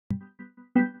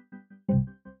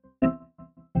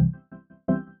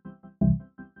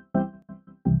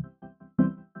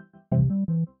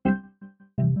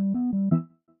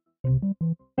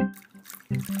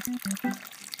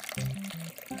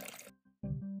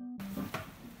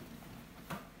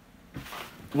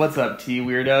What's up, tea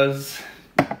weirdos?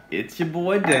 It's your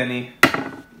boy Denny.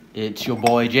 It's your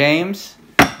boy James.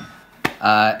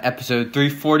 Episode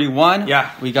 341.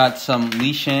 Yeah. We got some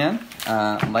Lishan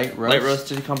light roast. Light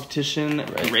roasted competition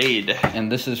raid. And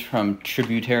this is from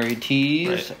Tributary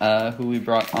Teas, who we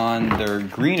brought on their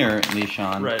greener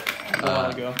Lishan. Right. A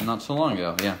while ago. Not so long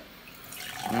ago, yeah.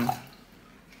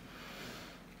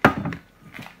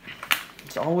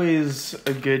 It's always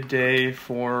a good day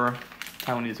for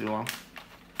Taiwanese oolong.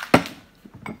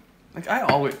 Like, I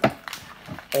always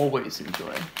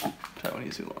enjoy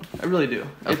Taiwanese oolong. I really do.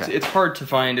 Okay. It's hard to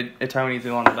find a Taiwanese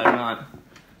oolong that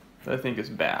I think is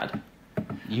bad.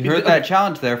 You heard that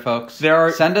challenge there, folks.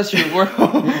 Send us your work.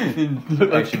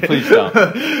 Actually, please don't.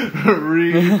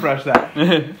 Refresh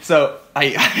that. So, I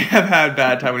have had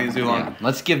bad Taiwanese oolong. Yeah.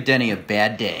 Let's give Denny a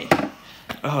bad day.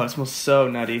 Oh, it smells so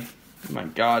nutty. Oh my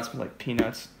god, it smells like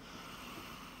peanuts.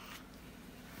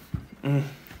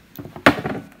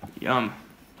 Yum.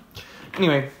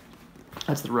 Anyway,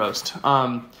 that's the roast.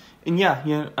 And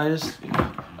yeah, I just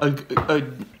a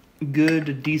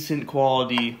good, decent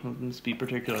quality. Let's be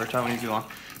particular. Taiwanese oolong.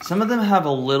 Some of them have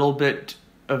a little bit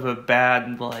of a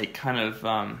bad, like, kind of.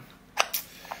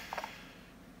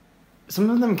 Some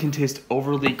of them can taste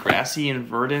overly grassy and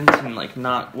verdant and like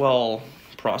not well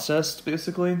processed,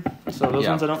 basically. So those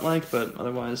ones I don't like, but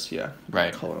otherwise, yeah.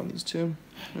 Right. Color on these two.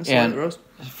 And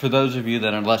for those of you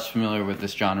that are less familiar with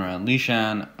this genre,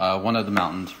 Lishan, one of the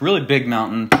mountains, really big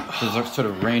mountain, there's a sort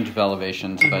of range of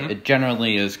elevations, but it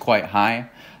generally is quite high.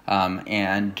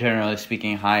 And generally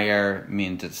speaking, higher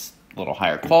means it's a little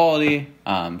higher quality.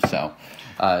 So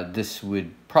this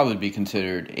would probably be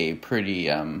considered a pretty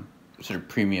sort of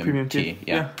premium tea.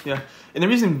 Yeah. And the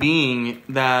reason being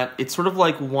that it's sort of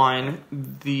like wine.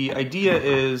 The idea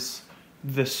is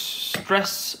the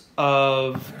stress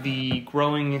of the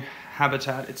growing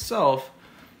habitat itself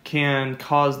can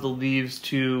cause the leaves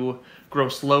to grow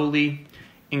slowly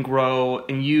and grow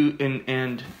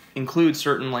and include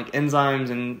certain like enzymes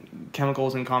and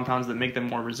chemicals and compounds that make them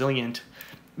more resilient.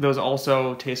 Those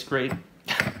also taste great.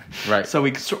 Right. So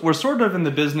we're sort of in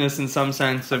the business in some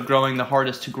sense of growing the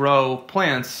hardest to grow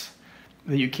plants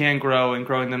that you can grow and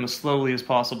growing them as slowly as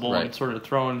possible and sort of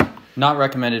throwing. Not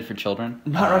recommended for children.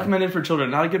 Not recommended for children.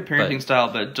 Not a good parenting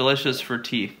style, but delicious for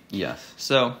tea. Yes.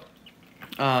 So,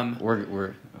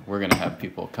 we're gonna have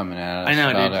people coming at us. I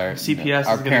know, about dude. CPS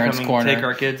our is gonna parents' come corner. and take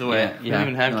our kids away. We don't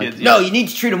even have kids yet. No, you need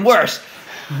to treat them worse.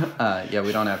 Yeah,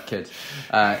 we don't have kids.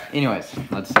 Anyways,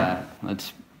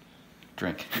 let's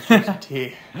drink. Cheers to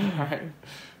tea. All right.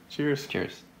 Cheers.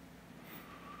 Cheers.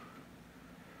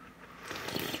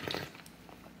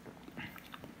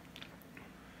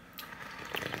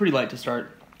 Pretty light to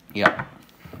start. Yeah.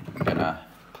 I'm gonna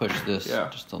push this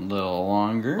just a little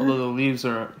longer. Although the leaves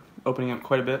are opening up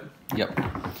quite a bit. Yep.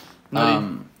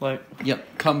 Light.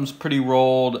 Yep. Comes pretty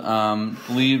rolled.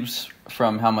 Leaves,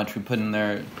 from how much we put in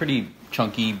there, pretty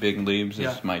chunky, big leaves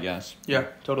is my guess. Yeah,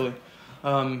 totally.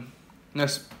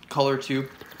 Nice color too.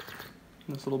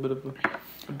 Nice little bit of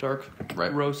a dark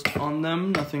roast on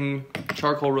them. Nothing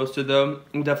charcoal roasted though.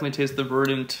 You definitely taste the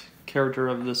verdant character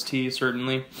of this tea,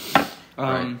 certainly.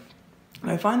 I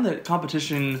find that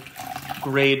competition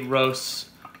grade roasts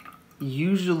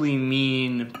usually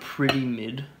mean pretty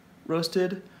mid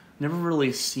roasted. Never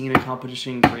really seen a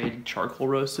competition grade charcoal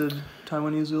roasted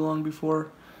Taiwanese oolong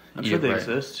before. I'm sure they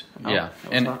exist.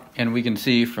 And we can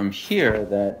see from here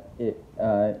that it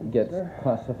gets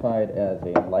classified as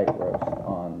a light roast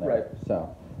on there. Right.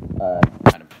 So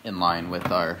kind of in line with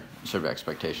our sort of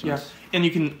expectations. Yeah, and you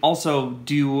can also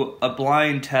do a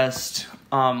blind test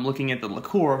looking at the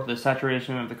liqueur, the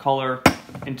saturation of the color,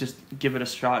 and just give it a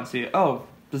shot and see, oh,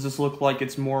 does this look like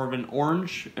it's more of an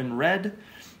orange and red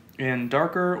and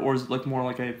darker, or does it look more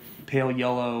like a pale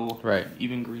yellow,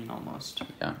 even green almost?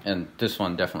 Yeah, and this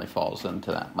one definitely falls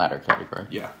into that latter category.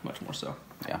 Yeah, much more so.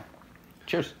 Yeah.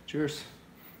 Cheers. Cheers.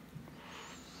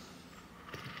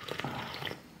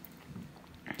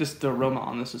 Just the aroma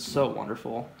on this is so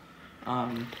wonderful.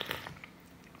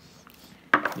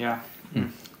 Yeah.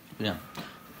 Yeah.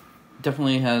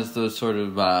 Definitely has those sort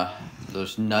of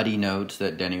those nutty notes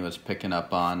that Denny was picking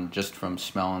up on just from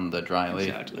smelling the dry leaf.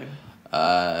 Exactly.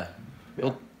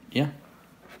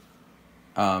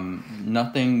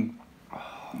 Nothing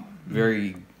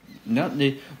very.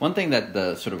 One thing that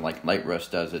the sort of like light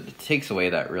roast does, it takes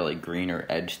away that really greener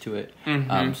edge to it.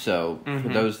 So for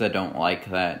those that don't like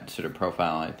that sort of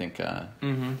profile, I think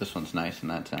this one's nice in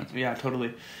that sense. Yeah,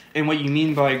 totally. And what you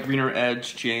mean by greener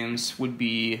edge, James, would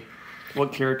be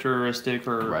what characteristic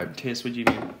or taste would you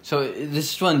need? So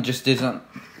this one just isn't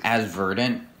as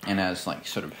verdant and as like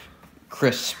sort of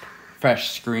crisp,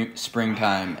 fresh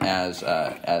springtime as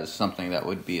something that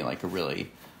would be like a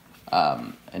really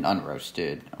an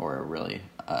unroasted or a really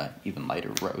even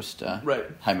lighter roast.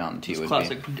 High mountain tea would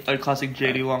be a classic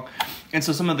JD Long. And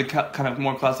so some of the kind of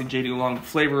more classic JD Long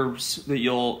flavors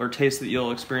that tastes that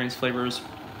you'll experience flavors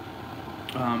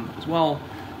as well.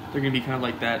 They're gonna be kind of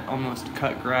like that almost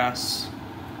cut grass,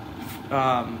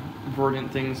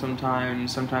 verdant thing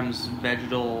sometimes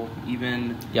vegetal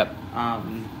even. Yep.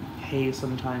 Hay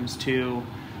sometimes too.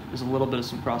 There's a little bit of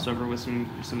some crossover with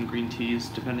some green teas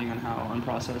depending on how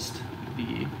unprocessed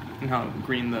and how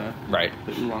green the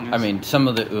oolong is. I mean, some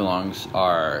of the oolongs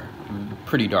are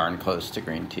pretty darn close to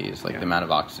green teas. Like the amount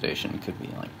of oxidation could be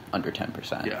like under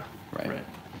 10%. Yeah. Right.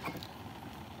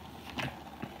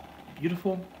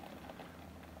 Beautiful.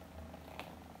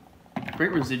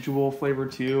 Great residual flavor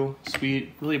too.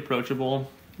 Sweet, really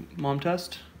approachable. Mom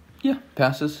test? Yeah,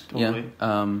 passes. Totally.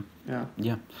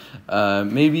 Yeah.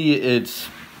 Maybe it's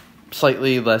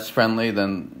slightly less friendly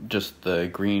than just the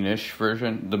greenish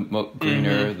version. The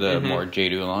greener, the more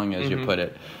jade oolong, as you put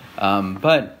it.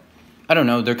 But I don't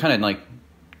know. They're kind of like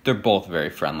they're both very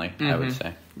friendly. I would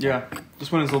say. Yeah,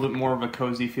 this one is a little bit more of a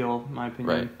cozy feel, in my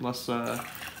opinion. Right. Less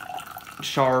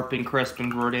sharp and crisp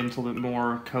and verdant, a little bit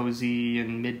more cozy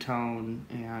and mid-tone,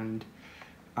 and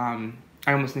I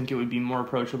almost think it would be more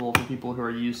approachable for people who are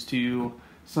used to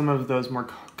some of those more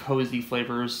cozy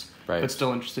flavors, but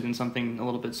still interested in something a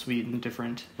little bit sweet and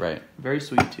different. Right. Very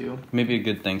sweet too. Maybe a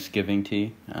good Thanksgiving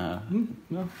tea.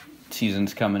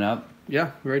 Season's coming up.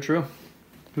 Yeah, very true.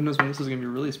 Who knows when this is going to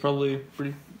be released? Probably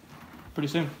pretty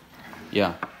soon.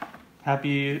 Yeah.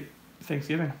 Happy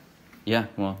Thanksgiving. Yeah,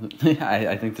 well,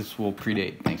 I think this will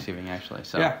predate Thanksgiving, actually.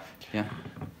 So yeah.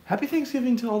 Happy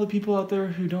Thanksgiving to all the people out there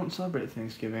who don't celebrate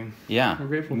Thanksgiving. Yeah. We're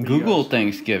grateful for Google you guys.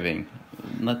 Thanksgiving.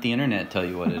 Let the internet tell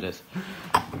you what it is.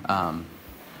 I'm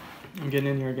getting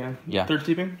in here again. Yeah. Third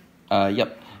steeping?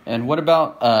 Yep. And what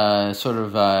about sort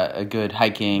of a good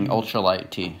hiking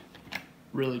ultralight tea?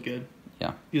 Really good.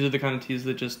 Yeah. These are the kind of teas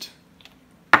that just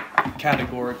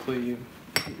categorically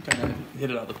kind of hit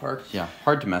it out of the park. Yeah.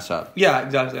 Hard to mess up. Yeah,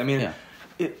 exactly. I mean,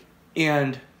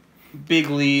 and big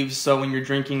leaves, so when you're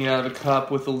drinking it out of a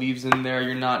cup with the leaves in there,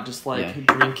 you're not just like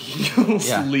drinking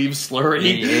leaf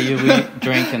slurry. You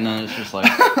drink and then it's just like...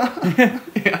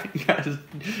 you got just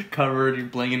covered, you're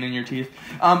blinging in your teeth.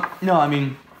 No, I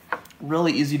mean,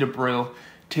 really easy to brew.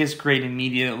 Tastes great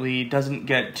immediately. Doesn't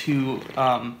get too...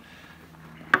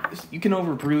 you can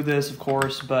overbrew this, of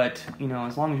course, but,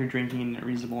 as long as you're drinking a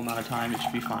reasonable amount of time, it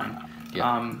should be fine.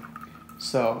 Yeah.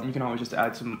 So you can always just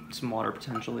add some water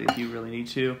potentially if you really need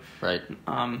to. Right.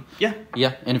 Yeah.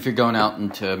 Yeah, and if you're going out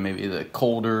into maybe the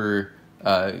colder,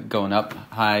 going up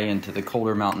high into the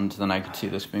colder mountains, then I could see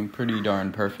this being pretty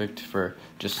darn perfect for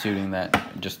just suiting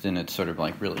that, just in its sort of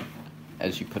like really,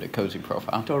 as you put it, cozy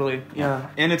profile. Totally. Yeah,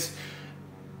 and it's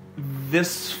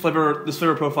this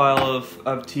flavor profile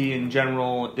of tea in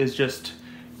general is just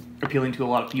appealing to a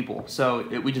lot of people. So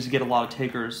we just get a lot of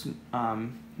takers.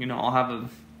 I'll have a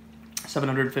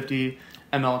 750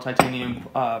 ml titanium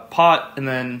pot, and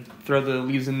then throw the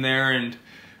leaves in there, and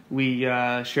we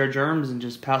share germs and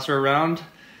just pass her around.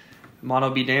 Motto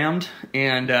be damned.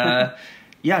 And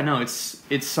it's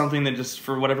something that just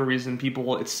for whatever reason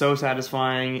it's so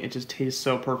satisfying. It just tastes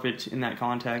so perfect in that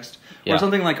context. Yeah. Or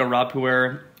something like a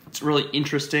rapuer. It's really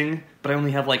interesting, but I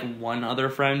only have like one other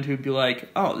friend who'd be like,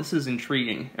 "Oh, this is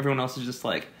intriguing." Everyone else is just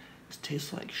like, "This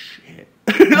tastes like shit."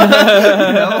 like,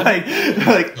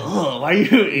 "Oh, why are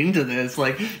you into this?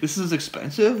 Like, this is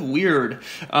expensive, weird."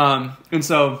 And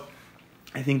so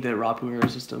I think that rapuer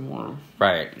is just a more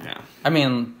Yeah. I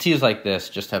mean, teas like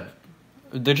this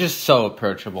they're just so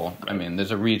approachable. I mean,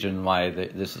 there's a reason why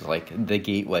this is like the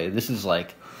gateway. This is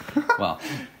like, well,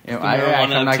 I'm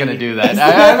not going to do that.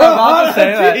 I'm about to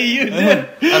say that. You did.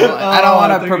 I don't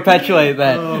want to perpetuate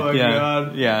that. Oh my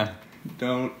god. Yeah.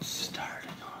 Don't start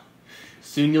it on.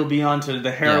 Soon you'll be on to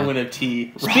the heroine of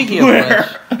tea. Speaking of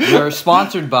which, we're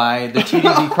sponsored by the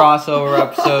TDB crossover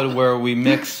episode where we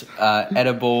mix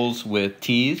edibles with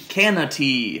teas. Canna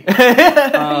tea.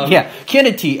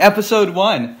 Canna tea, episode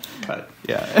 1. Cut.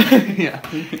 Yeah. Yeah.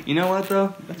 You know what,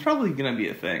 though? That's probably going to be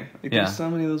a thing. There's so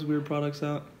many of those weird products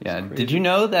out. Yeah. Did you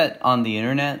know that on the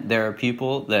internet there are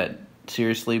people that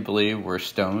seriously believe we're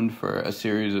stoned for a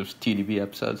series of TDB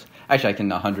episodes? Actually, I can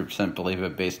 100% believe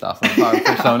it based off of our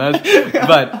personas.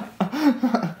 But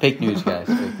fake news, guys.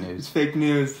 Fake news. It's fake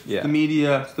news. Yeah. It's the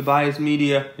media. It's the biased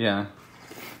media. Yeah.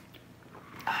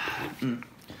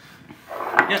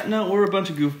 Yeah, no, we're a bunch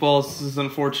of goofballs. This is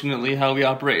unfortunately how we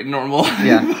operate normal.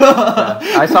 Yeah.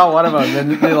 I saw one of them,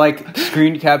 and they like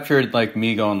screen captured like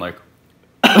me going like.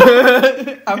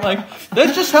 I'm like,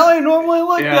 that's just how I normally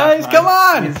look, guys. Come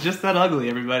on. He's just that ugly,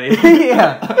 everybody.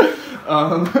 Yeah.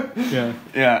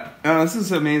 Yeah. This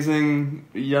is amazing.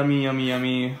 Yummy, yummy,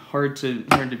 yummy. Hard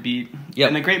to beat. Yep.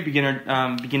 And a great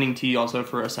beginning tea also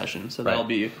for a session. So that'll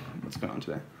be what's going on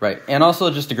today. Right. And also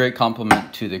just a great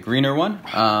compliment to the greener one.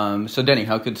 So Denny,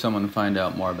 how could someone find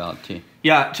out more about tea?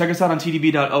 Yeah, check us out on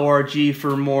tdb.org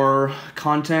for more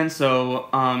content. So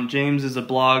James is a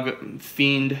blog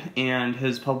fiend and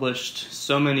has published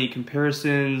so many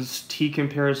comparisons, tea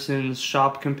comparisons,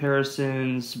 shop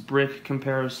comparisons, brick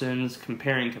comparisons,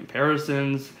 comparing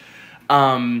comparisons.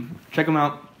 Check them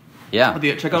out. Yeah.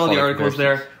 Check out all the articles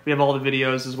there. We have all the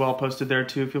videos as well posted there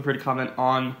too. Feel free to comment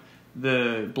on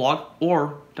the blog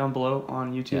or down below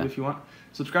on YouTube if you want.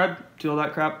 Subscribe to all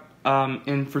that crap.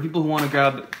 And for people who want to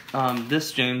grab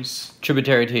this, James.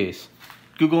 Tributary Teas.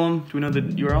 Google them. Do we know the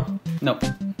URL? No.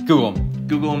 Google them.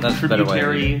 Google them. That's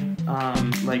Tributary,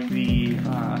 like the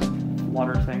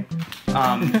water thing.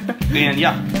 And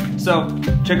yeah, so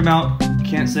check them out.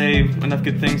 Can't say enough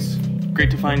good things.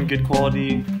 Great to find good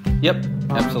quality. Yep,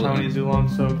 absolutely. Taiwanese oolong,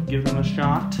 so give them a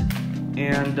shot.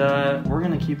 And we're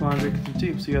going to keep on drinking some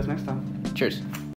tea. See you guys next time. Cheers.